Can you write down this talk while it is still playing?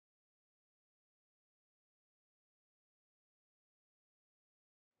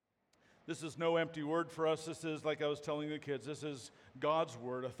This is no empty word for us. This is, like I was telling the kids, this is God's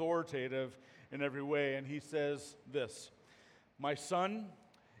word, authoritative in every way. And he says this, "My son,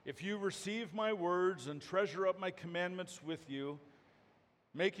 if you receive my words and treasure up my commandments with you,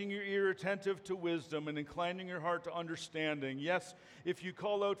 making your ear attentive to wisdom and inclining your heart to understanding. Yes, if you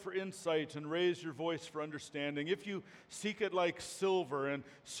call out for insight and raise your voice for understanding, if you seek it like silver and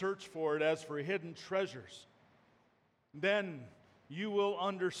search for it as for hidden treasures, then you will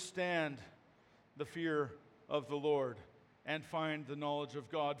understand the fear of the Lord and find the knowledge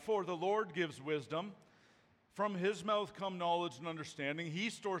of God. For the Lord gives wisdom. From his mouth come knowledge and understanding. He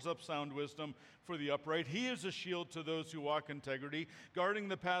stores up sound wisdom for the upright. He is a shield to those who walk in integrity, guarding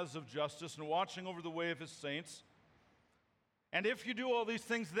the paths of justice and watching over the way of his saints. And if you do all these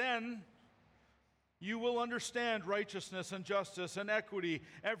things, then you will understand righteousness and justice and equity,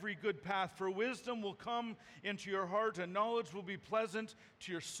 every good path. For wisdom will come into your heart, and knowledge will be pleasant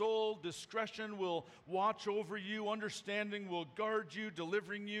to your soul. Discretion will watch over you. Understanding will guard you,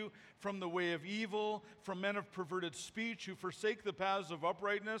 delivering you from the way of evil, from men of perverted speech, who forsake the paths of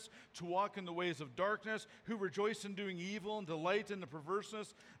uprightness, to walk in the ways of darkness, who rejoice in doing evil and delight in the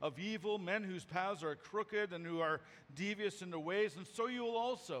perverseness of evil, men whose paths are crooked and who are devious in the ways. And so you will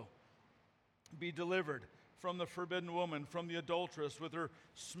also be delivered from the forbidden woman, from the adulteress with her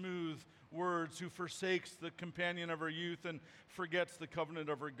smooth words, who forsakes the companion of her youth and forgets the covenant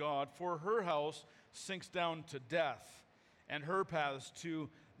of her God. For her house sinks down to death, and her paths to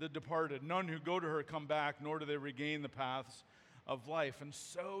the departed. None who go to her come back, nor do they regain the paths of life. And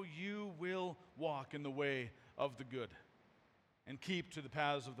so you will walk in the way of the good, and keep to the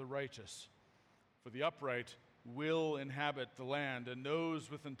paths of the righteous. For the upright will inhabit the land, and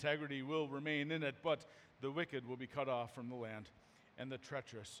those with integrity will remain in it, but the wicked will be cut off from the land, and the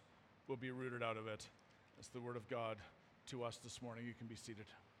treacherous will be rooted out of it. That's the word of God to us this morning. You can be seated.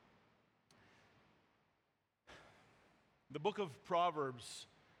 The book of Proverbs,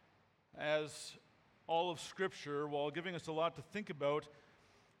 as all of Scripture, while giving us a lot to think about,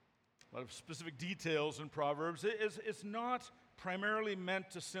 a lot of specific details in Proverbs, it's not primarily meant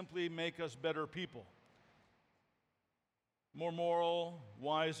to simply make us better people, more moral,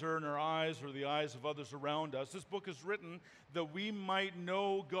 wiser in our eyes or the eyes of others around us. This book is written that we might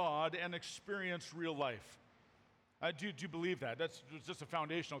know God and experience real life. Do you believe that? That's just a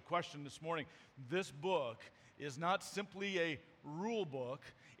foundational question this morning. This book is not simply a rule book.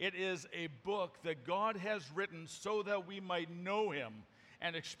 It is a book that God has written so that we might know him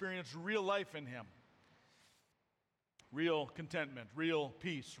and experience real life in him. Real contentment, real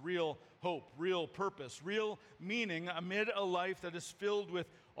peace, real hope, real purpose, real meaning amid a life that is filled with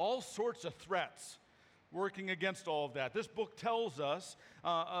all sorts of threats working against all of that. This book tells us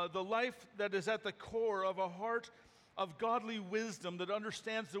the life that is at the core of a heart of godly wisdom that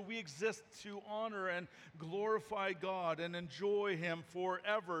understands that we exist to honor and glorify God and enjoy him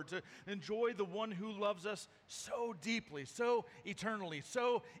forever, to enjoy the one who loves us so deeply, so eternally,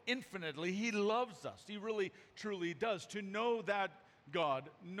 so infinitely. He loves us. He really, truly does. To know that God,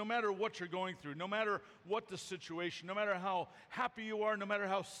 no matter what you're going through, no matter what the situation, no matter how happy you are, no matter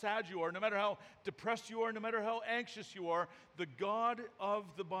how sad you are, no matter how depressed you are, no matter how anxious you are, the God of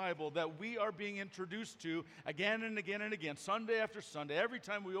the Bible that we are being introduced to again and again and again, Sunday after Sunday, every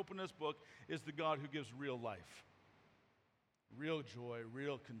time we open this book, is the God who gives real life, real joy,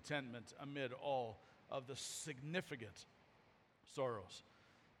 real contentment amid all of the significant sorrows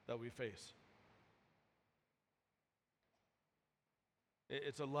that we face.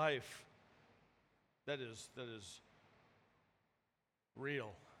 It's a life that is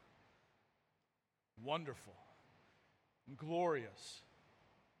real, wonderful, and glorious,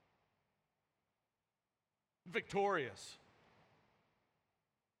 victorious.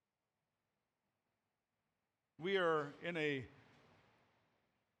 We are in a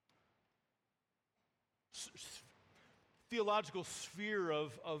theological sphere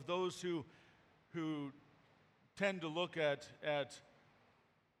of those who tend to look at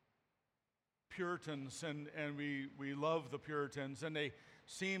Puritans, and we love the Puritans, and they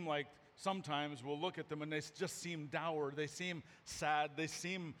seem like sometimes we'll look at them and they just seem dour, they seem sad, they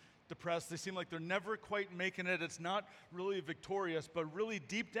seem depressed, they seem like they're never quite making it. It's not really victorious, but really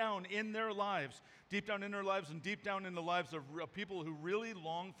deep down in their lives and deep down in the lives of people who really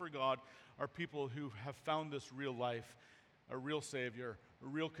long for God are people who have found this real life, a real Savior, a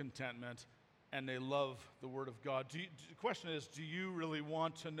real contentment, and they love the Word of God. The question is, do you really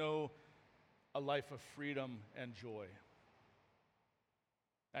want to know a life of freedom and joy?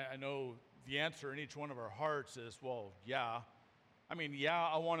 I know the answer in each one of our hearts is, well, yeah.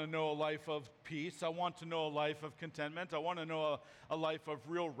 I want to know a life of peace. I want to know a life of contentment. I want to know a life of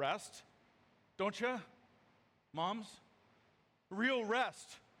real rest. Don't you, moms? Real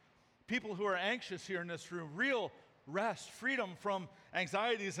rest. People who are anxious here in this room, real rest, freedom from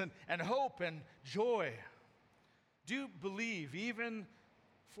anxieties and hope and joy. Do you believe, even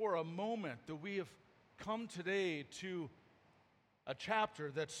for a moment, that we have come today to a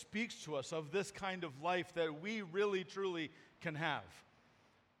chapter that speaks to us of this kind of life that we really, truly can have?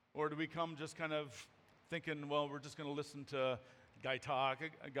 Or do we come just kind of thinking, well, we're just going to listen to a guy talk,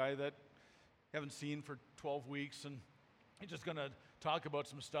 a guy that we haven't seen for 12 weeks, and he's just going to talk about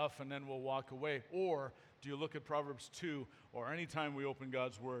some stuff and then we'll walk away? Or do you look at Proverbs 2, or any time we open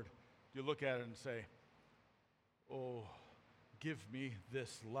God's Word, do you look at it and say, oh, give me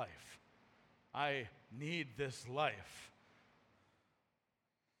this life. I need this life.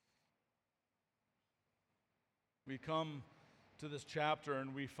 We come to this chapter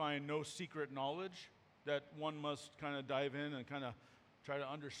and we find no secret knowledge that one must kind of dive in and kind of try to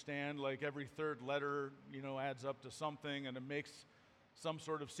understand. Like every third letter, adds up to something, and it makes some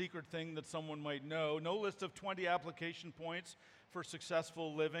sort of secret thing that someone might know. No list of 20 application points for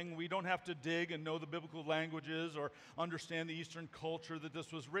successful living. We don't have to dig and know the biblical languages or understand the Eastern culture that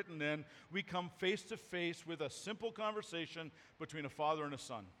this was written in. We come face to face with a simple conversation between a father and a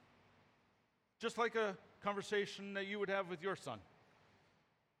son. Just like a conversation that you would have with your son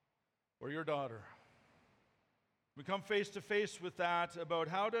or your daughter. We come face to face with that about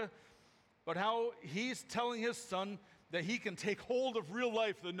how he's telling his son that he can take hold of real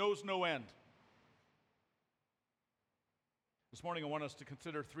life that knows no end. This morning I want us to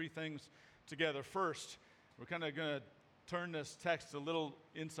consider three things together. First, we're kind of going to turn this text a little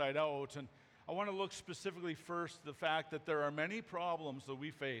inside out, and I want to look specifically first at the fact that there are many problems that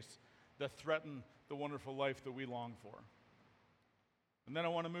we face that threaten the wonderful life that we long for. And then I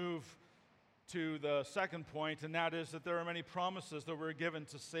want to move to the second point, and that is that there are many promises that were given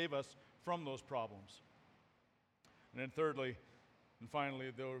to save us from those problems. And then thirdly, and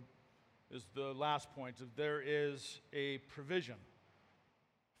finally, there is the last point, that there is a provision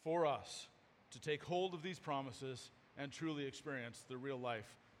for us to take hold of these promises and truly experience the real life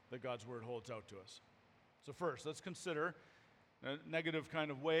that God's Word holds out to us. So first, let's consider, a negative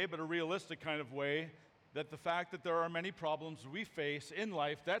kind of way, but a realistic kind of way, that the fact that there are many problems we face in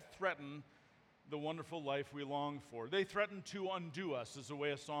life that threaten the wonderful life we long for. They threaten to undo us, is the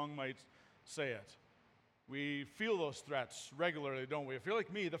way a song might say it. We feel those threats regularly, don't we? If you're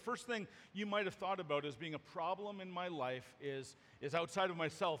like me, the first thing you might have thought about as being a problem in my life is outside of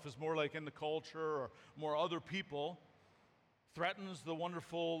myself, is more like in the culture or more other people, threatens the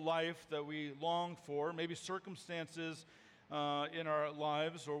wonderful life that we long for, maybe circumstances in our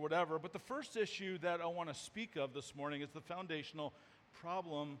lives or whatever. But the first issue that I want to speak of this morning is the foundational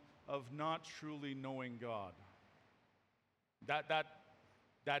problem of not truly knowing God.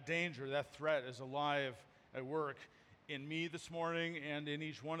 That danger, that threat is alive at work in me this morning and in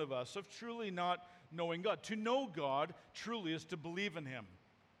each one of us, of truly not knowing God. To know God truly is to believe in Him,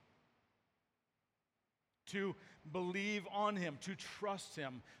 to believe on Him, to trust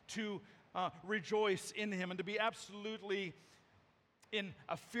Him, to rejoice in Him, and to be absolutely in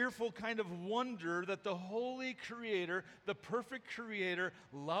a fearful kind of wonder that the holy Creator, the perfect Creator,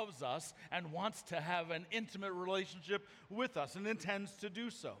 loves us and wants to have an intimate relationship with us and intends to do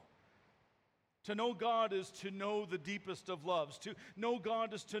so. To know God is to know the deepest of loves. To know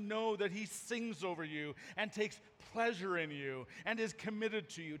God is to know that He sings over you and takes pleasure in you and is committed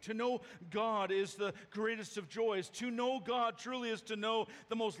to you. To know God is the greatest of joys. To know God truly is to know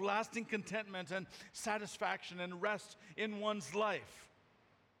the most lasting contentment and satisfaction and rest in one's life.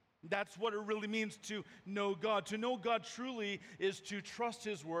 That's what it really means to know God. To know God truly is to trust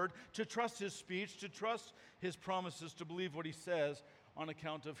His Word, to trust His speech, to trust His promises, to believe what He says on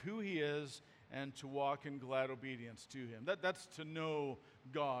account of who He is, and to walk in glad obedience to Him. That's to know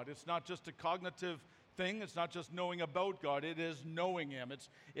God. It's not just a cognitive thing. It's not just knowing about God. It is knowing Him.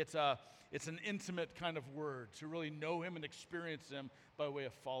 It's an intimate kind of word, to really know Him and experience Him by way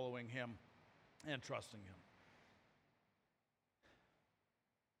of following Him and trusting Him.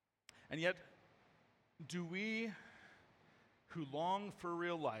 And yet, do we who long for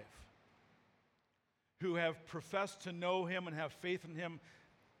real life, who have professed to know Him and have faith in Him,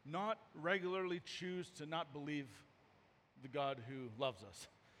 not regularly choose to not believe the God who loves us?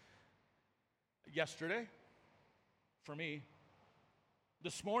 Yesterday, for me.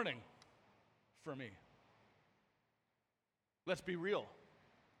 This morning, for me. Let's be real.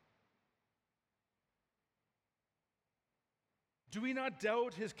 Do we not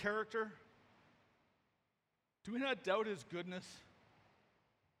doubt His character? Do we not doubt His goodness?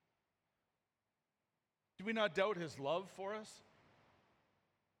 Do we not doubt His love for us?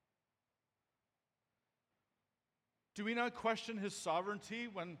 Do we not question his sovereignty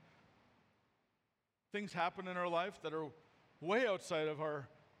when things happen in our life that are way outside of our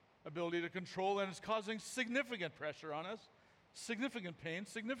ability to control and is causing significant pressure on us, significant pain,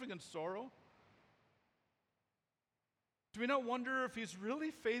 significant sorrow? Do we not wonder if he's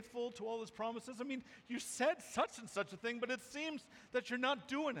really faithful to all his promises? I mean, you said such and such a thing, but it seems that you're not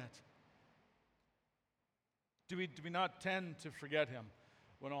doing it. Do we not tend to forget him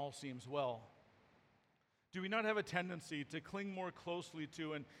when all seems well? Do we not have a tendency to cling more closely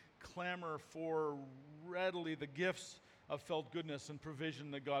to and clamor for readily the gifts of felt goodness and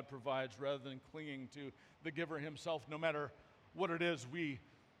provision that God provides rather than clinging to the giver himself, no matter what it is we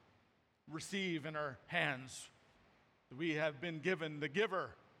receive in our hands? We have been given the giver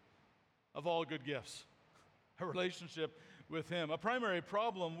of all good gifts, a relationship with him. A primary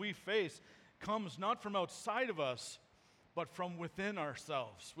problem we face comes not from outside of us, but from within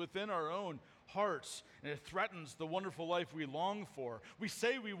ourselves, within our own hearts, and it threatens the wonderful life we long for. We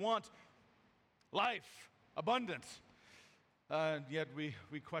say we want life, abundance, and yet we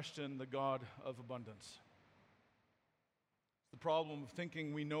question the God of abundance. The problem of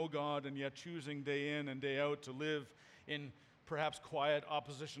thinking we know God and yet choosing day in and day out to live in perhaps quiet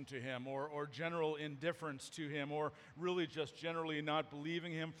opposition to him, or general indifference to him, or really just generally not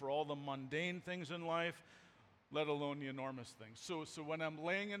believing him for all the mundane things in life, let alone the enormous things. So when I'm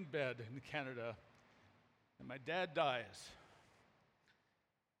laying in bed in Canada and my dad dies,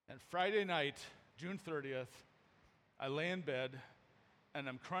 and Friday night, June 30th, I lay in bed and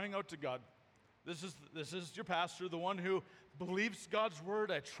I'm crying out to God. This is your pastor, the one who believes God's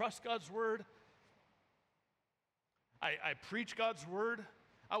word. I trust God's word. I preach God's word.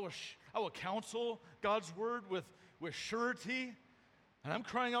 I will counsel God's word with surety. And I'm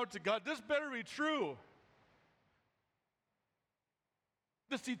crying out to God, this better be true.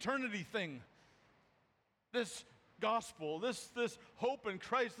 This eternity thing, this gospel, this hope in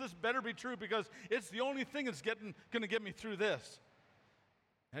Christ, this better be true, because it's the only thing that's going to get me through this.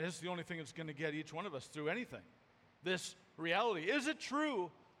 And it's the only thing that's going to get each one of us through anything. This reality. Is it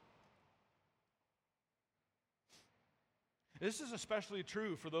true? This is especially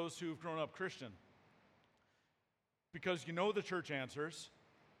true for those who've grown up Christian. Because you know the church answers.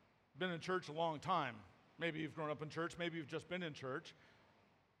 Been in church a long time. Maybe you've grown up in church. Maybe you've just been in church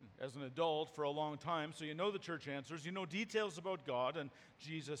as an adult for a long time. So you know the church answers. You know details about God and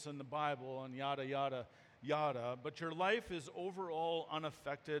Jesus and the Bible and yada, yada, yada. But your life is overall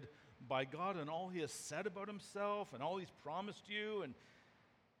unaffected by God and all he has said about himself and all he's promised you. And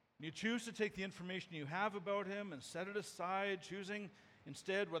you choose to take the information you have about him and set it aside, choosing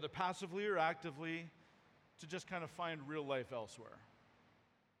instead, whether passively or actively, to just kind of find real life elsewhere.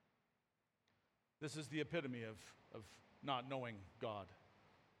 This is the epitome of not knowing God.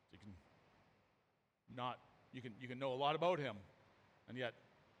 You can know a lot about him and yet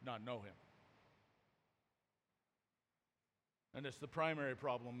not know him. And it's the primary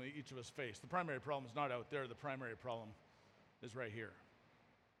problem that each of us face. The primary problem is not out there. The primary problem is right here.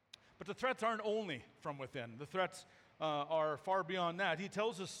 But the threats aren't only from within. The threats are far beyond that. He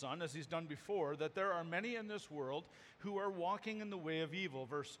tells his son, as he's done before, that there are many in this world who are walking in the way of evil.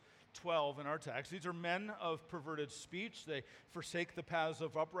 Verse 12 in our text. These are men of perverted speech. They forsake the paths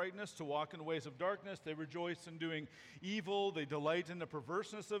of uprightness to walk in the ways of darkness. They rejoice in doing evil. They delight in the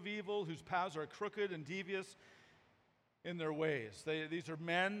perverseness of evil, whose paths are crooked and devious in their ways. These are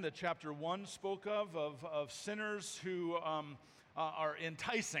men that chapter 1 spoke of sinners who are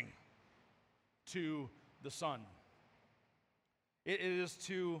enticing to the Son. It is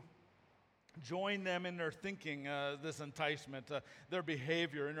to join them in their thinking, this enticement, their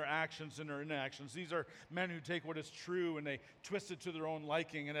behavior, in their actions and their inactions. These are men who take what is true and they twist it to their own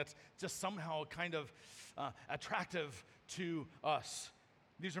liking, and it's just somehow kind of attractive to us.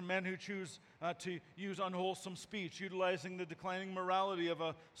 These are men who choose to use unwholesome speech, utilizing the declining morality of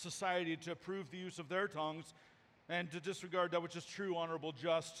a society to approve the use of their tongues and to disregard that which is true, honorable,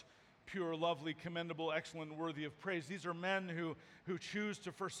 just, pure, lovely, commendable, excellent, worthy of praise. These are men who choose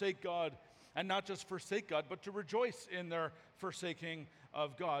to forsake God, and not just forsake God, but to rejoice in their forsaking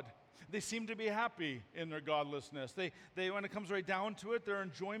of God. They seem to be happy in their godlessness. They when it comes right down to it, their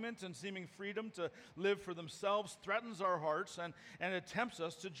enjoyment and seeming freedom to live for themselves threatens our hearts and it tempts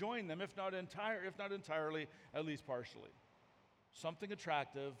us to join them, if not entirely, at least partially. Something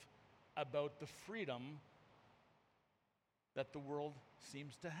attractive about the freedom that the world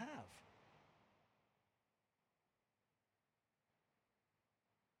seems to have.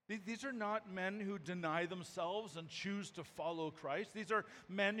 These are not men who deny themselves and choose to follow Christ. These are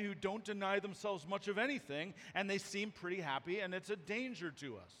men who don't deny themselves much of anything, and they seem pretty happy, and it's a danger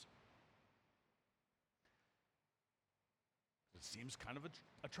to us. it seems kind of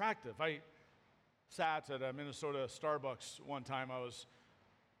attractive. I sat at a Minnesota Starbucks one time.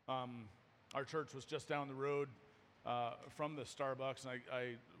 Our church was just down the road from the Starbucks, and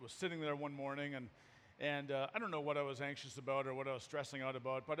I was sitting there one morning, and I don't know what I was anxious about or what I was stressing out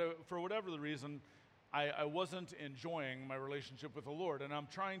about, but for whatever the reason, I wasn't enjoying my relationship with the Lord, and I'm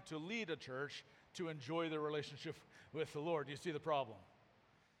trying to lead a church to enjoy their relationship with the Lord. Do you see the problem?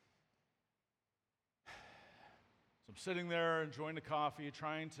 So I'm sitting there enjoying the coffee,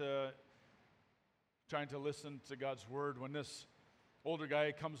 trying to listen to God's word, when this older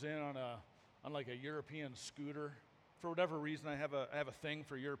guy comes in on like a European scooter. For whatever reason, I have a thing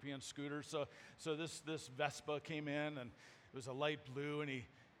for European scooters. So this Vespa came in, and it was a light blue, and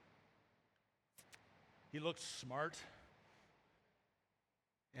he looked smart,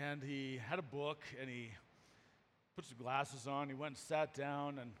 and he had a book, and he put some glasses on. He went and sat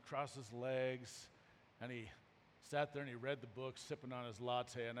down and crossed his legs, and he sat there and he read the book, sipping on his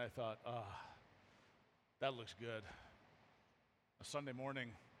latte, and I thought, that looks good. A Sunday morning,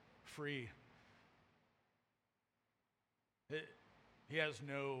 free. He has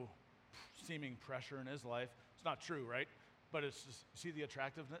no seeming pressure in his life. It's not true, right? But it's just, see the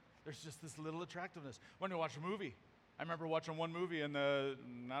attractiveness? There's just this little attractiveness. When you watch a movie, I remember watching one movie in the,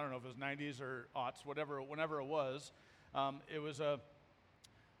 I don't know if it was 90s or aughts, whenever it was. It was I'm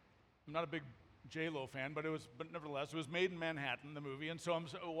not a big J-Lo fan, but nevertheless, it was Made in Manhattan, the movie. And so I'm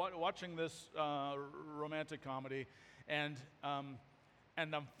watching this romantic comedy, and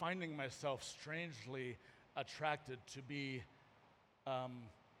I'm finding myself strangely attracted to be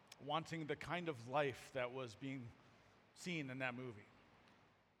wanting the kind of life that was being seen in that movie.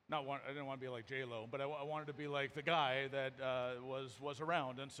 I didn't want to be like J-Lo, but I wanted to be like the guy that was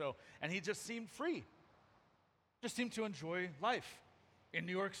around. And he just seemed free, just seemed to enjoy life in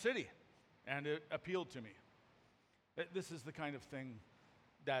New York City, and it appealed to me. This is the kind of thing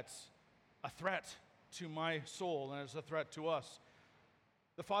that's a threat to my soul, and it's a threat to us.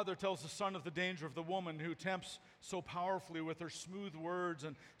 The father tells the son of the danger of the woman who tempts so powerfully with her smooth words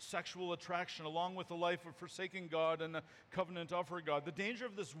and sexual attraction, along with the life of forsaking God and the covenant of her God. The danger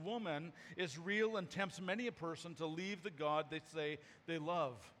of this woman is real and tempts many a person to leave the God they say they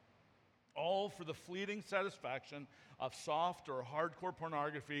love, all for the fleeting satisfaction of soft or hardcore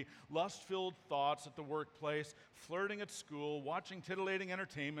pornography, lust-filled thoughts at the workplace, flirting at school, watching titillating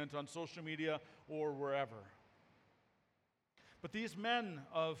entertainment on social media or wherever. But these men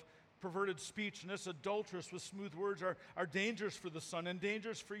of perverted speech and this adulteress with smooth words are dangerous for the son and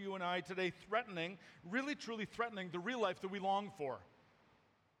dangerous for you and I today, threatening, really truly threatening the real life that we long for.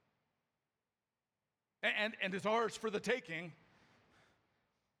 And is ours for the taking.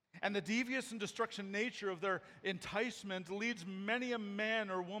 And the devious and destruction nature of their enticement leads many a man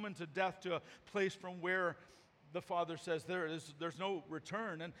or woman to death, to a place from where the Father says there's no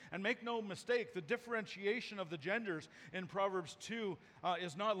return. And make no mistake, the differentiation of the genders in Proverbs 2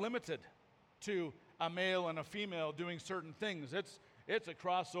 is not limited to a male and a female doing certain things. It's a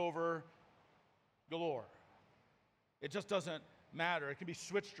crossover galore. It just doesn't matter. It can be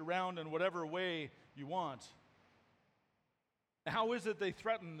switched around in whatever way you want. How is it they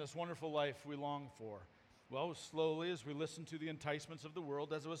threaten this wonderful life we long for? Well, slowly, as we listen to the enticements of the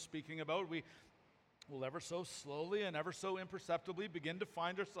world, as I was speaking about, we will ever so slowly and ever so imperceptibly begin to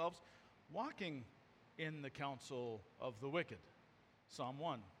find ourselves walking in the counsel of the wicked. Psalm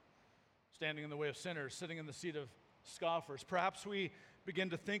 1, standing in the way of sinners, sitting in the seat of scoffers. Perhaps we begin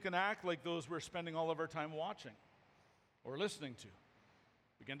to think and act like those we're spending all of our time watching or listening to.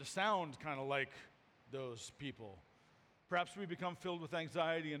 Begin to sound kind of like those people. Perhaps we become filled with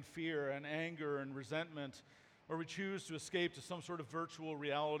anxiety and fear and anger and resentment, or we choose to escape to some sort of virtual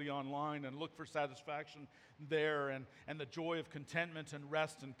reality online and look for satisfaction there and the joy of contentment and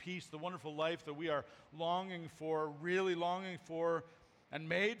rest and peace, the wonderful life that we are longing for, really longing for, and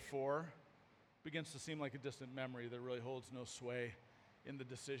made for, begins to seem like a distant memory that really holds no sway in the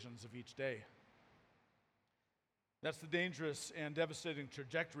decisions of each day. That's the dangerous and devastating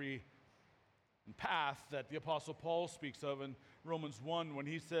trajectory and path that the Apostle Paul speaks of in Romans 1 when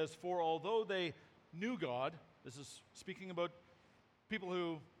he says, "For although they knew God," this is speaking about people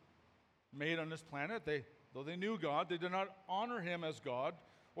who made on this planet, though they knew God, they did not honor him as God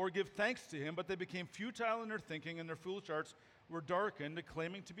or give thanks to him, but they became futile in their thinking, and their foolish hearts were darkened.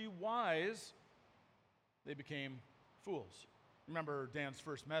 Claiming to be wise, they became fools. Remember Dan's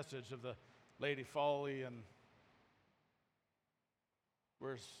first message of the Lady Folly and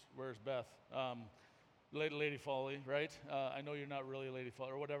where's Beth? Lady Folly, right? I know you're not really Lady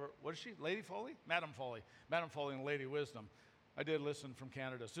Folly or whatever. What is she? Lady Folly? Madam Folly and Lady Wisdom. I did listen from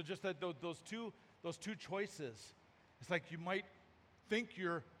Canada. So just that those two choices It's like you might think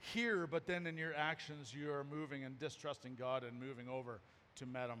you're here, but then in your actions you are moving and distrusting God and moving over to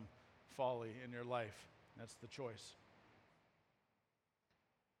Madam Folly in your life. That's the choice.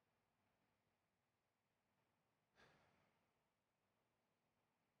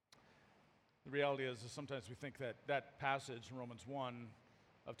 The reality is sometimes we think that that passage in Romans 1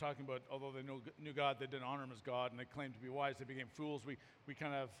 of talking about, although they knew God, they didn't honor him as God, and they claimed to be wise, they became fools. We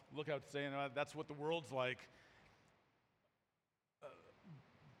kind of look out saying, that's what the world's like.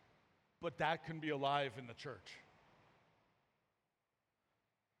 But that can be alive in the church.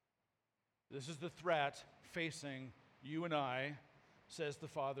 This is the threat facing you and I, says the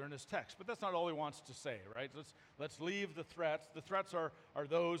Father in his text. But that's not all he wants to say, right? Let's leave the threats. The threats are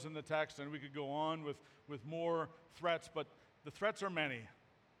those in the text, and we could go on with more threats, but the threats are many.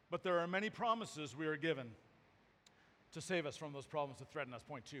 But there are many promises we are given to save us from those problems that threaten us.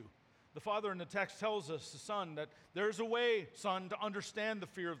 Point 2. The Father in the text tells us, the Son, that there's a way, Son, to understand the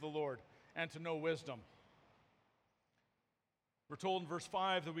fear of the Lord and to know wisdom. We're told in verse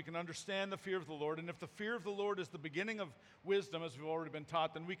 5 that we can understand the fear of the Lord, and if the fear of the Lord is the beginning of wisdom, as we've already been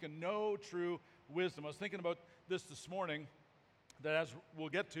taught, then we can know true wisdom. I was thinking about this morning, that as we'll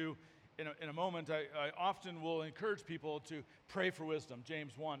get to in a moment, I often will encourage people to pray for wisdom.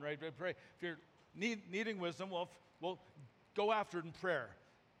 James 1, right? Pray. If you're needing wisdom, well, go after it in prayer.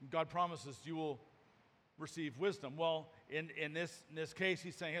 God promises you will receive wisdom. Well, in this case,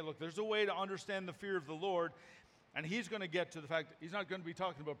 he's saying, hey, look, there's a way to understand the fear of the Lord. And he's going to get to the fact that he's not going to be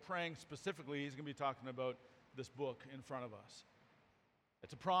talking about praying specifically. He's going to be talking about this book in front of us.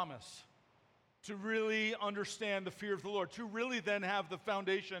 It's a promise to really understand the fear of the Lord, to really then have the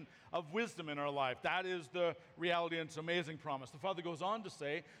foundation of wisdom in our life. That is the reality, and it's an amazing promise. The Father goes on to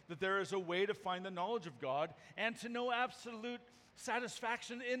say that there is a way to find the knowledge of God and to know absolute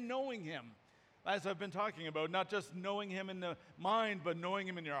satisfaction in knowing him. As I've been talking about, not just knowing him in the mind, but knowing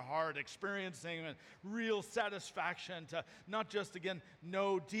him in your heart, experiencing real satisfaction, to not just, again,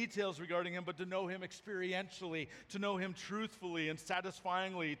 know details regarding him, but to know him experientially, to know him truthfully and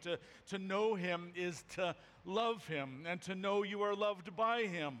satisfyingly. To know him is to love him, and to know you are loved by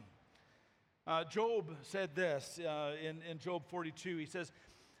him. Job said this in Job 42. He says,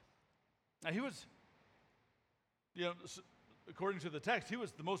 he was, according to the text, he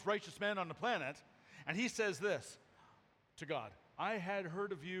was the most righteous man on the planet. And he says this to God, I had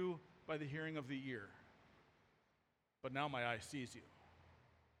heard of you by the hearing of the ear, but now my eye sees you.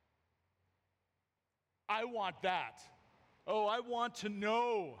 I want that. Oh, I want to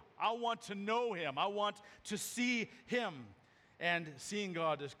know. I want to know him. I want to see him. And seeing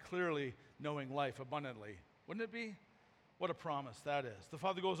God is clearly knowing life abundantly. Wouldn't it be? What a promise that is. The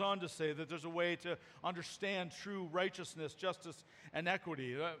Father goes on to say that there's a way to understand true righteousness, justice, and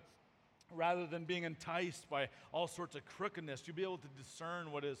equity. Rather than being enticed by all sorts of crookedness, you'll be able to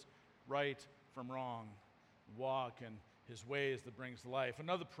discern what is right from wrong, walk in his ways that brings life.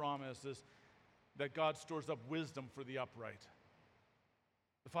 Another promise is that God stores up wisdom for the upright.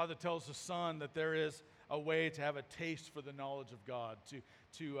 The Father tells the Son that there is a way to have a taste for the knowledge of God,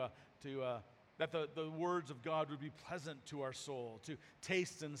 that the words of God would be pleasant to our soul, to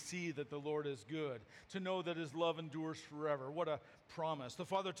taste and see that the Lord is good, to know that his love endures forever. What a promise. The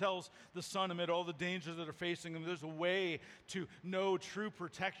Father tells the Son, amid all the dangers that are facing him, there's a way to know true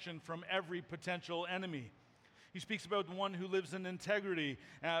protection from every potential enemy. He speaks about the one who lives in integrity,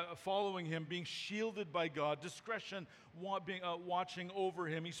 following him, being shielded by God, discretion watching over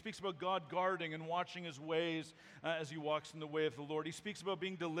him. He speaks about God guarding and watching his ways as he walks in the way of the Lord. He speaks about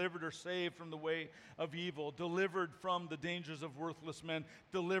being delivered or saved from the way of evil, delivered from the dangers of worthless men,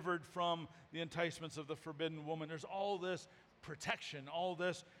 delivered from the enticements of the forbidden woman. There's all this protection, all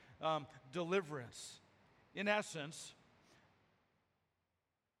this deliverance. In essence,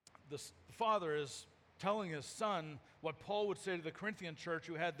 the Father is telling his Son what Paul would say to the Corinthian church,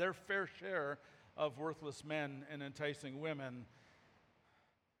 who had their fair share of worthless men and enticing women.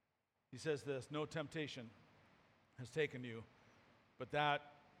 He says this, no temptation has taken you, but that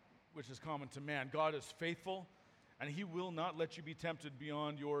which is common to man. God is faithful, and he will not let you be tempted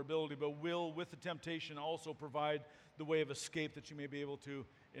beyond your ability, but will, with the temptation, also provide the way of escape that you may be able to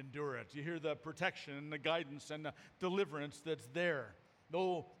endure it. You hear the protection and the guidance and the deliverance that's there.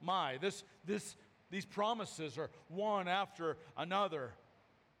 Oh my, these promises are one after another.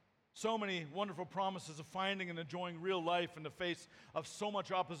 So many wonderful promises of finding and enjoying real life in the face of so much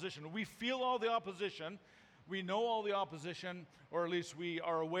opposition. We feel all the opposition. We know all the opposition, or at least we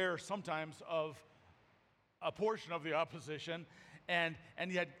are aware sometimes of a portion of the opposition. And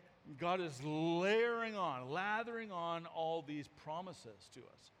yet God is lathering on all these promises to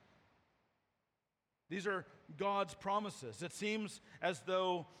us. These are God's promises. It seems as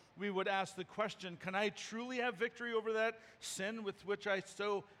though we would ask the question, can I truly have victory over that sin with which I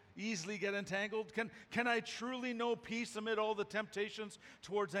so easily get entangled? Can I truly know peace amid all the temptations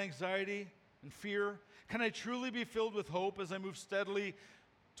towards anxiety and fear? Can I truly be filled with hope as I move steadily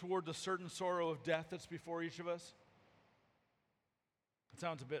toward the certain sorrow of death that's before each of us? It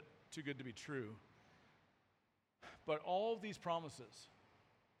sounds a bit too good to be true. But all these promises,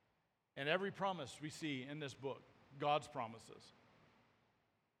 and every promise we see in this book, God's promises,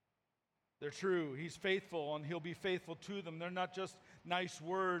 they're true. He's faithful, and he'll be faithful to them. They're not just nice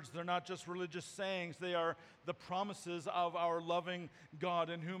words. They're not just religious sayings. They are the promises of our loving God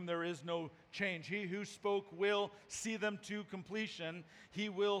in whom there is no change. He who spoke will see them to completion. He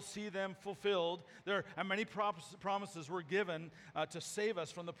will see them fulfilled. There are many promises were given to save us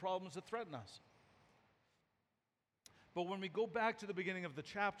from the problems that threaten us. But when we go back to the beginning of the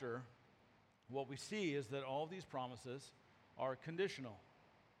chapter, what we see is that all these promises are conditional.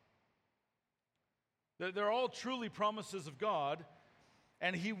 They're all truly promises of God,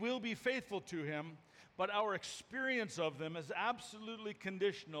 and he will be faithful to him, but our experience of them is absolutely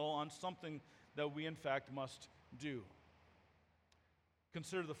conditional on something that we in fact must do.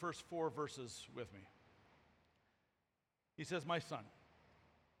 Consider the first 4 verses with me. He says, "My son,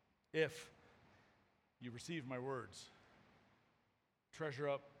 if you receive my words, treasure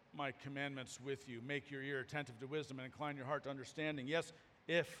up my commandments with you, make your ear attentive to wisdom and incline your heart to understanding. Yes,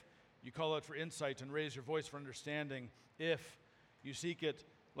 if you call out for insight and raise your voice for understanding, if you seek it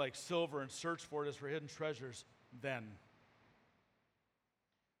like silver and search for it as for hidden treasures, then."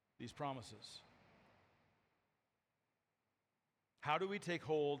 These promises. How do we take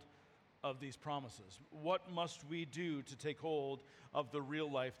hold of these promises? What must we do to take hold of the real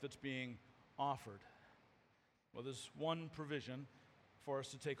life that's being offered? Well, there's one provision for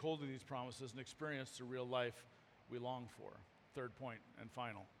us to take hold of these promises and experience the real life we long for. Third point and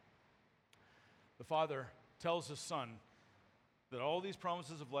final. The Father tells his Son that all these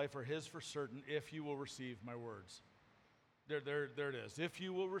promises of life are his for certain if you will receive my words. There it is. If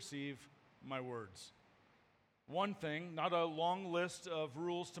you will receive my words. One thing, not a long list of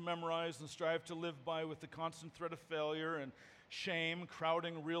rules to memorize and strive to live by with the constant threat of failure and shame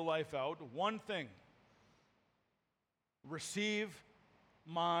crowding real life out. One thing. Receive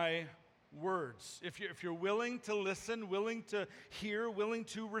my words. If you're willing to listen, willing to hear, willing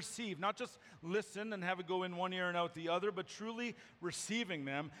to receive, not just listen and have it go in one ear and out the other, but truly receiving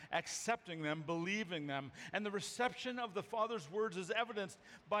them, accepting them, believing them. And the reception of the Father's words is evidenced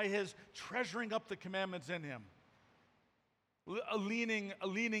by his treasuring up the commandments in him. A leaning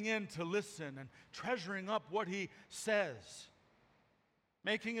in to listen and treasuring up what he says.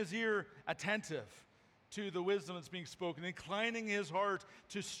 Making his ear attentive to the wisdom that's being spoken, inclining his heart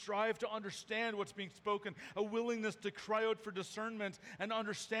to strive to understand what's being spoken, a willingness to cry out for discernment and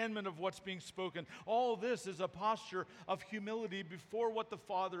understanding of what's being spoken. All this is a posture of humility before what the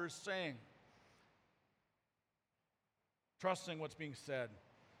Father is saying. Trusting what's being said,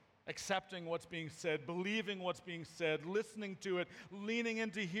 accepting what's being said, believing what's being said, listening to it, leaning in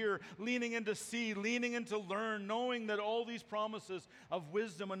to hear, leaning in to see, leaning in to learn, knowing that all these promises of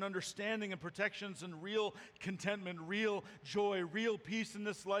wisdom and understanding and protections and real contentment, real joy, real peace in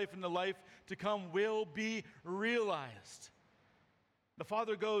this life and the life to come will be realized. The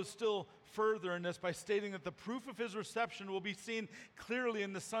Father goes still further in this by stating that the proof of his reception will be seen clearly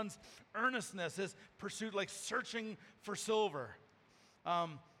in the Son's earnestness, his pursuit, like searching for silver.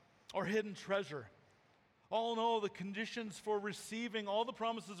 Or hidden treasure. All in all, the conditions for receiving all the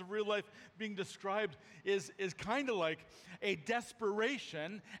promises of real life being described is kind of like a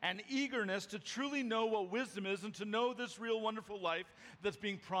desperation and eagerness to truly know what wisdom is and to know this real wonderful life that's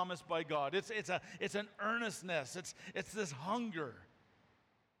being promised by God. It's an earnestness. It's this hunger.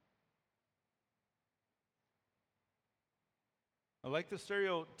 I like the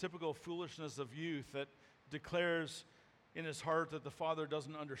stereotypical foolishness of youth that declares in his heart that the Father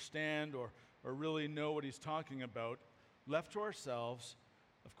doesn't understand or really know what he's talking about. Left to ourselves,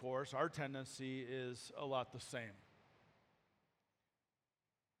 of course, our tendency is a lot the same.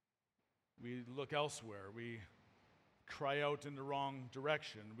 We look elsewhere. We cry out in the wrong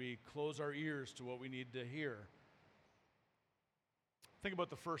direction. We close our ears to what we need to hear. Think about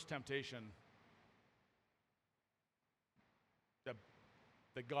the first temptation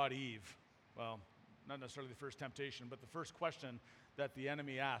that got Eve. Well, not necessarily the first temptation, but the first question that the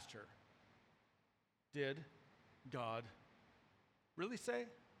enemy asked her. Did God really say?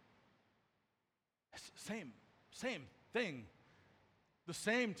 Same thing. The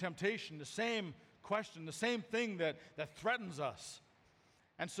same temptation, the same question, the same thing that threatens us.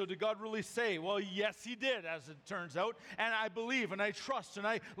 And so did God really say? Well, yes, he did, as it turns out. And I believe, and I trust, and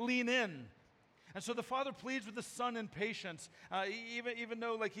I lean in. And so the Father pleads with the Son in patience, even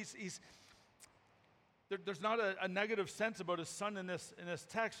though like there's not a negative sense about his Son in this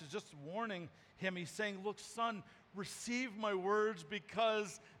text. He's just warning him. He's saying, look, Son, receive my words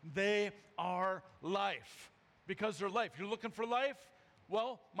because they are life. Because they're life. You're looking for life?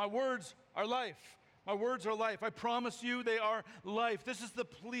 Well, my words are life. My words are life. I promise you they are life. This is the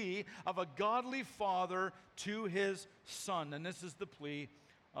plea of a godly Father to his Son. And this is the plea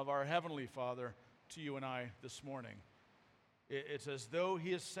of our Heavenly Father to you and I this morning. It's as though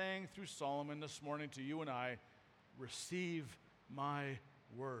he is saying through Solomon this morning to you and I, receive my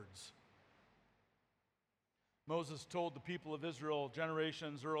words. Moses told the people of Israel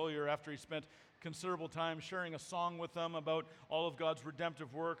generations earlier, after he spent considerable time sharing a song with them about all of God's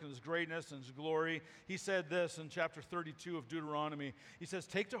redemptive work and his greatness and his glory. He said this in chapter 32 of Deuteronomy. He says,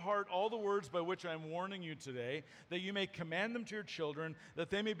 take to heart all the words by which I am warning you today, that you may command them to your children,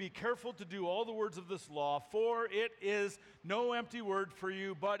 that they may be careful to do all the words of this law, for it is no empty word for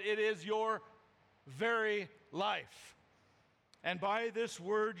you, but it is your very life. And by this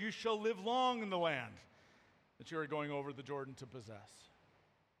word you shall live long in the land that you are going over the Jordan to possess.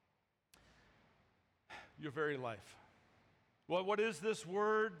 Your very life. Well, what is this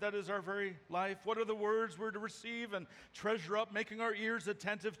word that is our very life? What are the words we're to receive and treasure up, making our ears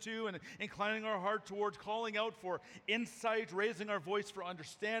attentive to and inclining our heart towards, calling out for insight, raising our voice for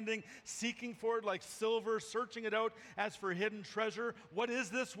understanding, seeking for it like silver, searching it out as for hidden treasure? What is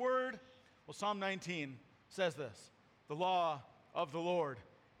this word? Well, Psalm 19 says this, the law of the Lord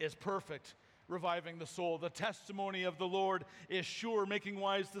is perfect, reviving the soul. The testimony of the Lord is sure, making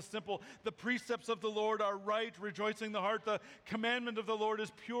wise the simple. The precepts of the Lord are right, rejoicing the heart. The commandment of the Lord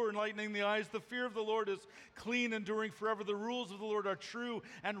is pure, enlightening the eyes. The fear of the Lord is clean, enduring forever. The rules of the Lord are true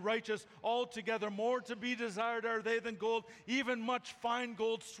and righteous altogether. More to be desired are they than gold, even much fine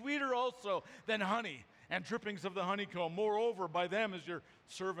gold, sweeter also than honey and drippings of the honeycomb. Moreover, by them is your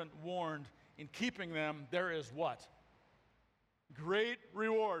servant warned. In keeping them, there is what? Great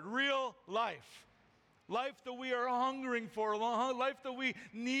reward, real life. Life that we are hungering for, life that we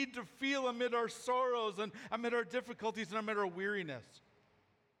need to feel amid our sorrows and amid our difficulties and amid our weariness.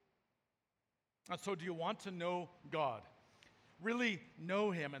 And so do you want to know God? Really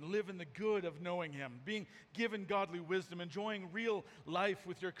know him and live in the good of knowing him, being given godly wisdom, enjoying real life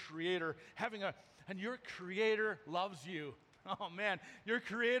with your Creator, and your Creator loves you. Oh man, your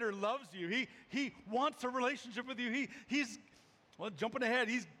Creator loves you. He wants a relationship with you. Well, jumping ahead,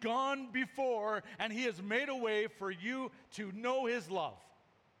 he's gone before, and he has made a way for you to know his love.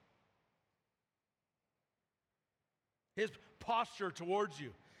 His posture towards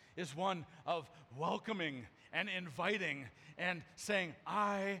you is one of welcoming and inviting and saying,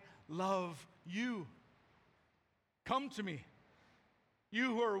 I love you. Come to me, you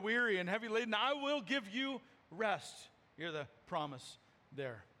who are weary and heavy laden. I will give you rest. Hear the promise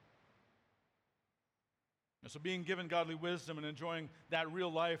there. So being given godly wisdom and enjoying that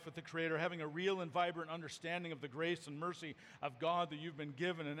real life with the Creator, having a real and vibrant understanding of the grace and mercy of God that you've been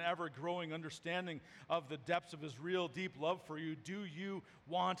given, an ever-growing understanding of the depths of his real deep love for you, do you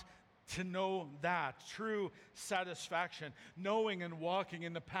want to know that? True satisfaction, knowing and walking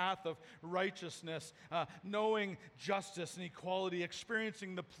in the path of righteousness, knowing justice and equality,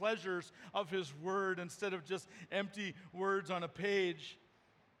 experiencing the pleasures of his word instead of just empty words on a page,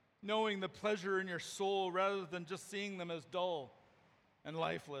 knowing the pleasure in your soul rather than just seeing them as dull and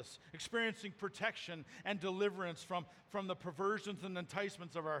lifeless, experiencing protection and deliverance from the perversions and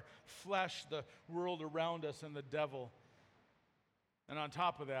enticements of our flesh, the world around us, and the devil. And on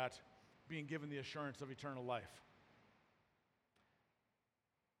top of that, being given the assurance of eternal life.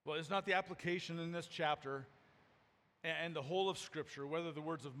 Well, it's not the application in this chapter and the whole of Scripture, whether the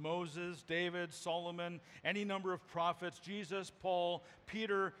words of Moses, David, Solomon, any number of prophets, Jesus, Paul,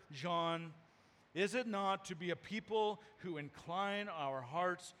 Peter, John, is it not to be a people who incline our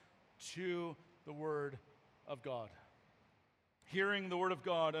hearts to the Word of God? Hearing the Word of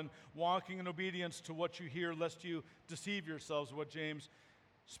God and walking in obedience to what you hear, lest you deceive yourselves, what James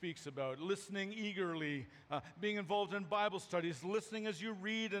speaks about. Listening eagerly, being involved in Bible studies, listening as you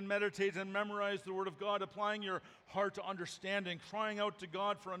read and meditate and memorize the Word of God, applying your heart to understanding, crying out to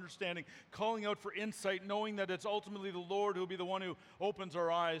God for understanding, calling out for insight, knowing that it's ultimately the Lord who will be the one who opens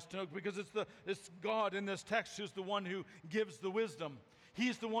our eyes, because it's God in this text who's the one who gives the wisdom.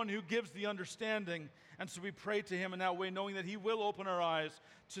 He's the one who gives the understanding. And so we pray to him in that way, knowing that he will open our eyes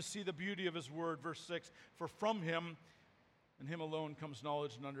to see the beauty of his word. Verse 6, for from him and him alone comes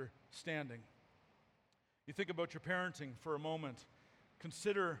knowledge and understanding. You think about your parenting for a moment.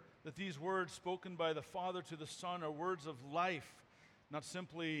 Consider that these words spoken by the Father to the Son are words of life, not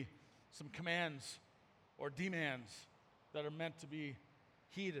simply some commands or demands that are meant to be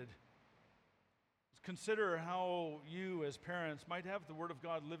heeded. Consider how you as parents might have the Word of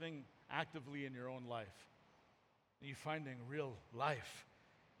God living actively in your own life. And you finding real life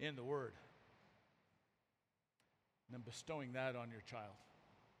in the Word. And then bestowing that on your child.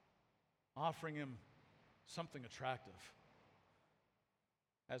 Offering him something attractive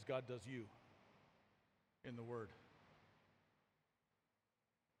as God does you in the Word.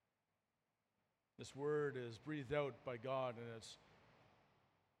 This Word is breathed out by God, and it's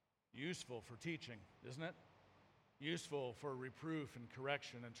useful for teaching, isn't it? Useful for reproof and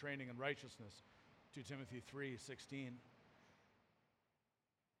correction and training in righteousness. 2 Timothy 3:16.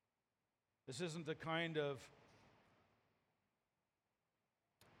 This isn't the kind of...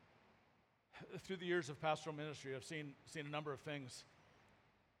 Through the years of pastoral ministry, I've seen a number of things.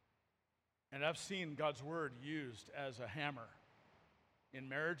 And I've seen God's Word used as a hammer in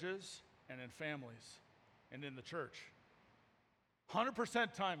marriages and in families and in the church.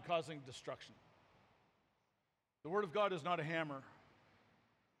 100% time causing destruction. The Word of God is not a hammer.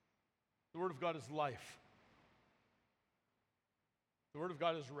 The Word of God is life. The Word of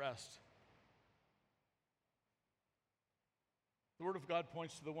God is rest. The Word of God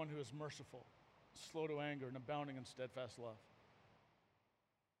points to the one who is merciful, slow to anger, and abounding in steadfast love.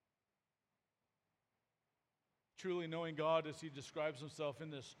 Truly knowing God as He describes Himself in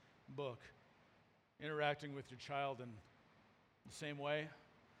this book, interacting with your child in the same way,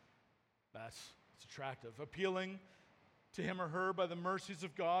 it's attractive. Appealing to him or her by the mercies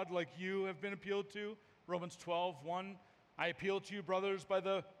of God like you have been appealed to. Romans 12:1, I appeal to you, brothers, by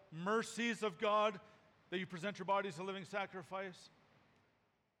the mercies of God, that you present your bodies a living sacrifice.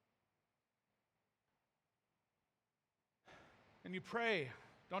 And you pray,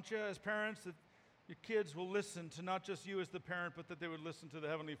 don't you, as parents, that your kids will listen to not just you as the parent, but that they would listen to the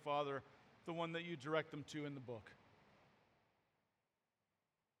Heavenly Father, the one that you direct them to in the book.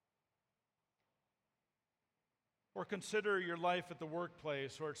 Or consider your life at the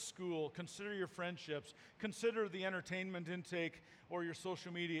workplace or at school. Consider your friendships. Consider the entertainment intake or your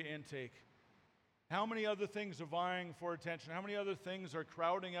social media intake. How many other things are vying for attention? How many other things are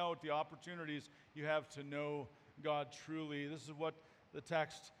crowding out the opportunities you have to know God truly? This is what the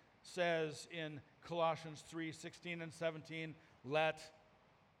text says in Colossians 3:16 and 17.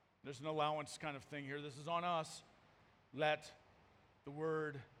 There's an allowance kind of thing here. This is on us. Let the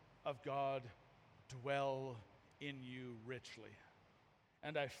word of God dwell in you richly.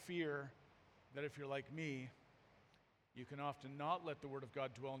 And I fear that if you're like me, you can often not let the word of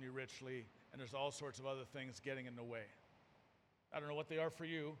God dwell in you richly, and there's all sorts of other things getting in the way. I don't know what they are for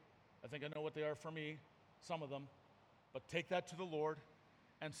you. I think I know what they are for me, some of them. But take that to the Lord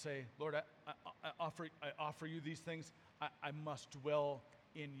and say, Lord, I offer you these things. I must dwell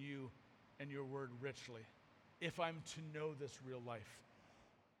in you and your word richly if I'm to know this real life.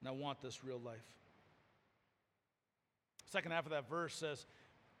 And I want this real life. Second half of that verse says,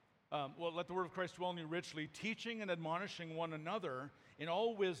 let the word of Christ dwell in you richly, teaching and admonishing one another in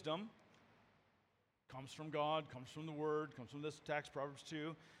all wisdom. Comes from God, comes from the word, comes from this text, Proverbs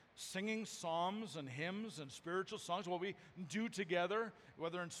 2. Singing psalms and hymns and spiritual songs, what we do together,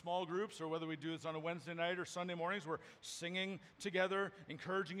 whether in small groups or whether we do this on a Wednesday night or Sunday mornings, we're singing together,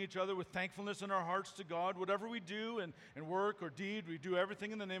 encouraging each other with thankfulness in our hearts to God. Whatever we do in work or deed, we do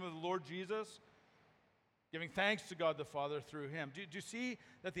everything in the name of the Lord Jesus, giving thanks to God the Father through Him. Do you see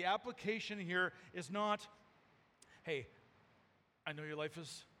that the application here is not, hey, I know your life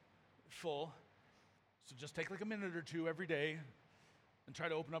is full, so just take like a minute or two every day and try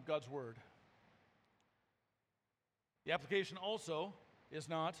to open up God's Word. The application also is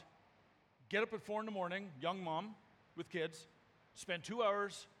not, get up at 4 a.m, young mom with kids, spend 2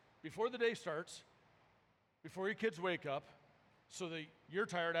 hours before the day starts, before your kids wake up, so that you're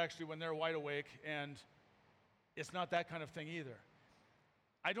tired actually when they're wide awake, and it's not that kind of thing either.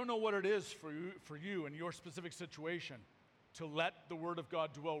 I don't know what it is for you in your specific situation to let the Word of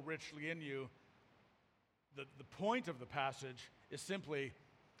God dwell richly in you. The point of the passage is simply,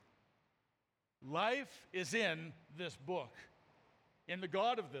 life is in this book, in the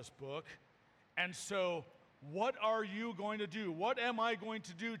God of this book, and so what are you going to do? What am I going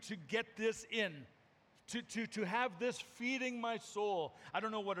to do to get this in? To have this feeding my soul? I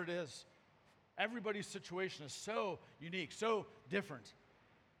don't know what it is. Everybody's situation is so unique, so different.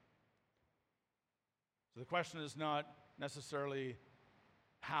 So the question is not necessarily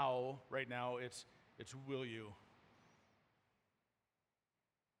how right now, it's will you?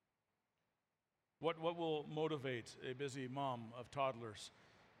 What will motivate a busy mom of toddlers,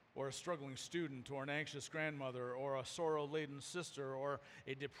 or a struggling student, or an anxious grandmother, or a sorrow-laden sister, or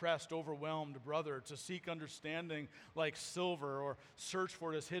a depressed, overwhelmed brother to seek understanding like silver, or search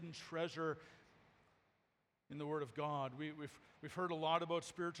for his hidden treasure in the Word of God? We've heard a lot about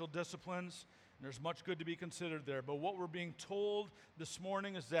spiritual disciplines, and there's much good to be considered there. But what we're being told this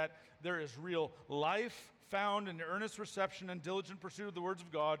morning is that there is real life found in the earnest reception and diligent pursuit of the words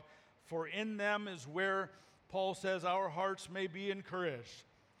of God, for in them is where Paul says our hearts may be encouraged.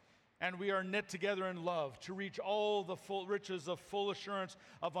 And we are knit together in love to reach all the full riches of full assurance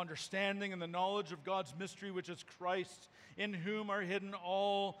of understanding and the knowledge of God's mystery, which is Christ, in whom are hidden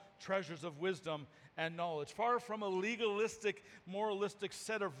all treasures of wisdom and knowledge. Far from a legalistic, moralistic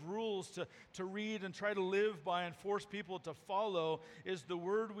set of rules to read and try to live by and force people to follow, is the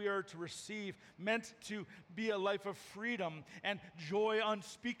word we are to receive, meant to be a life of freedom and joy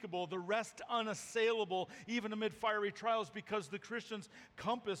unspeakable, the rest unassailable, even amid fiery trials, because the Christian's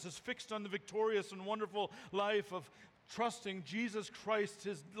compass is fixed on the victorious and wonderful life of trusting Jesus Christ,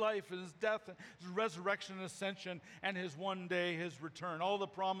 his life, his death, his resurrection and ascension, and his one day, his return. All the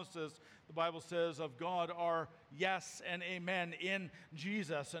promises, the Bible says, of God are yes and amen in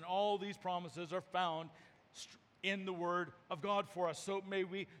Jesus. And all these promises are found in the Word of God for us. So may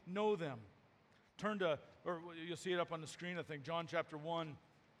we know them. Turn to, or you'll see it up on the screen, I think, John chapter 1.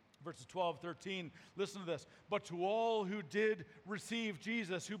 Verses 12, 13, listen to this. But to all who did receive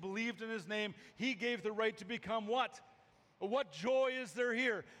Jesus, who believed in his name, he gave the right to become what? What joy is there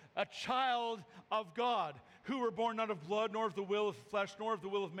here? A child of God, who were born not of blood, nor of the will of flesh, nor of the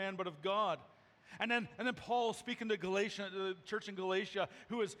will of man, but of God. And then Paul, speaking to the church in Galatia,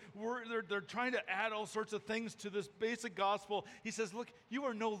 they're trying to add all sorts of things to this basic gospel. He says, look, you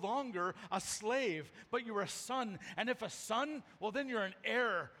are no longer a slave, but you're a son. And if a son, well, then you're an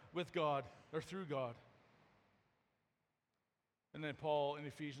heir with God, or through God. And then Paul in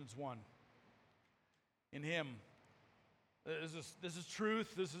Ephesians 1, in him, this is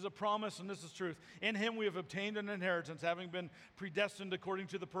truth, this is a promise, and this is truth. In him we have obtained an inheritance, having been predestined according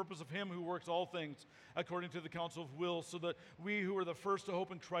to the purpose of him who works all things according to the counsel of will, so that we who are the first to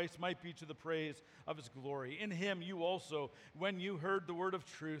hope in Christ might be to the praise of his glory. In him you also, when you heard the word of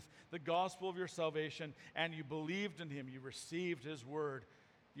truth, the gospel of your salvation, and you believed in him, you received his word.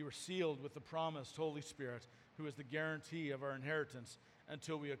 You were sealed with the promised Holy Spirit, who is the guarantee of our inheritance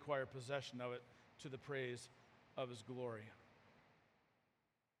until we acquire possession of it to the praise of his glory.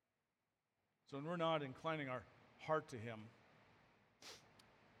 So when we're not inclining our heart to him,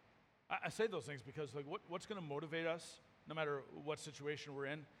 I say those things because what's going to motivate us, no matter what situation we're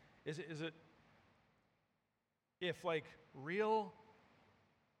in, is it if real,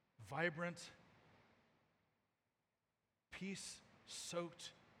 vibrant,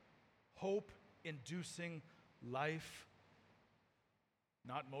 peace-soaked, hope-inducing life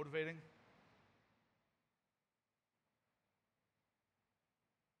not motivating?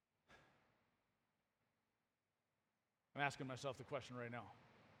 I'm asking myself the question right now.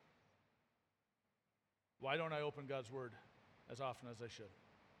 Why don't I open God's Word as often as I should?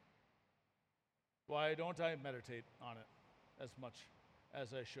 Why don't I meditate on it as much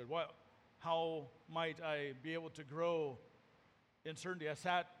as I should? How might I be able to grow in certainty? I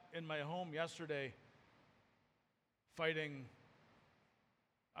sat in my home yesterday fighting,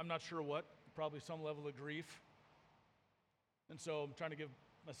 I'm not sure what, probably some level of grief. And so I'm trying to give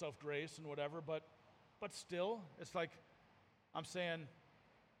myself grace and whatever, but still, it's like I'm saying,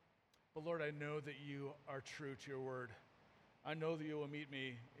 but Lord, I know that you are true to your word. I know that you will meet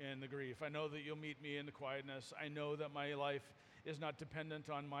me in the grief. I know that you'll meet me in the quietness. I know that my life is not dependent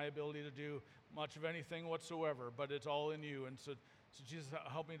on my ability to do much of anything whatsoever, but it's all in you. And so Jesus,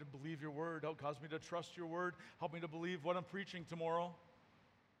 help me to believe your word. Help cause me to trust your word. Help me to believe what I'm preaching tomorrow.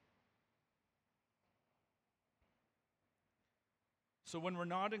 So when we're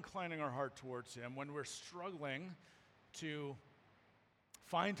not inclining our heart towards him, when we're struggling to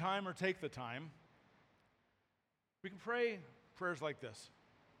find time or take the time, we can pray prayers like this.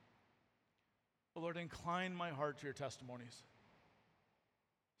 Oh Lord, incline my heart to your testimonies.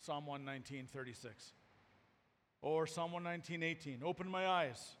 Psalm 119:36. Or Psalm 119:18. Open my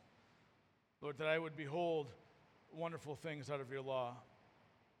eyes, Lord, that I would behold wonderful things out of your law.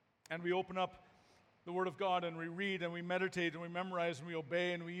 And we open up the Word of God, and we read, and we meditate, and we memorize, and we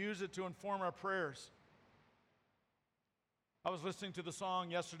obey, and we use it to inform our prayers. I was listening to the song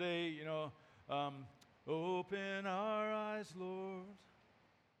yesterday, open our eyes, Lord.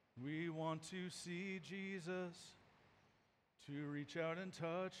 We want to see Jesus, to reach out and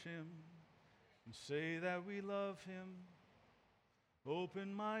touch him, and say that we love him.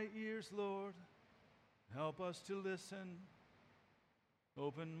 Open my ears, Lord, Help us to listen.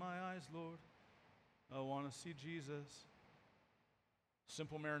 Open my eyes, Lord. I want to see Jesus.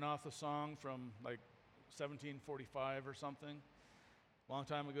 Simple Maranatha song from like 1745 or something, long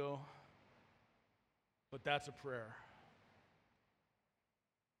time ago. But that's a prayer.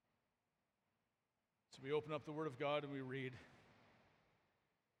 So we open up the Word of God and we read.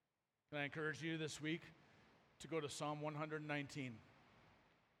 And I encourage you this week to go to Psalm 119.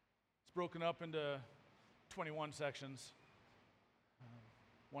 It's broken up into 21 sections.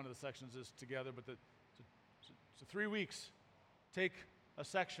 One of the sections is together, but so 3 weeks. Take a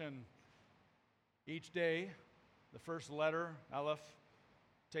section each day, the first letter, Aleph.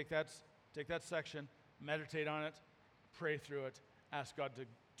 Take that section, meditate on it, pray through it, ask God to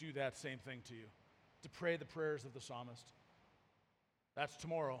do that same thing to you, to pray the prayers of the psalmist. That's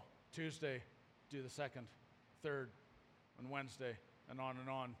tomorrow. Tuesday, do the second, third, and Wednesday, and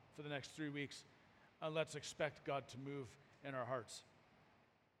on for the next 3 weeks. And let's expect God to move in our hearts.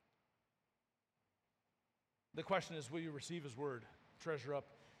 The question is, will you receive His word, treasure up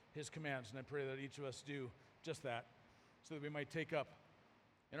His commands? And I pray that each of us do just that, so that we might take up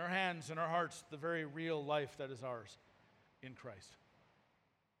in our hands, in our hearts, the very real life that is ours in Christ.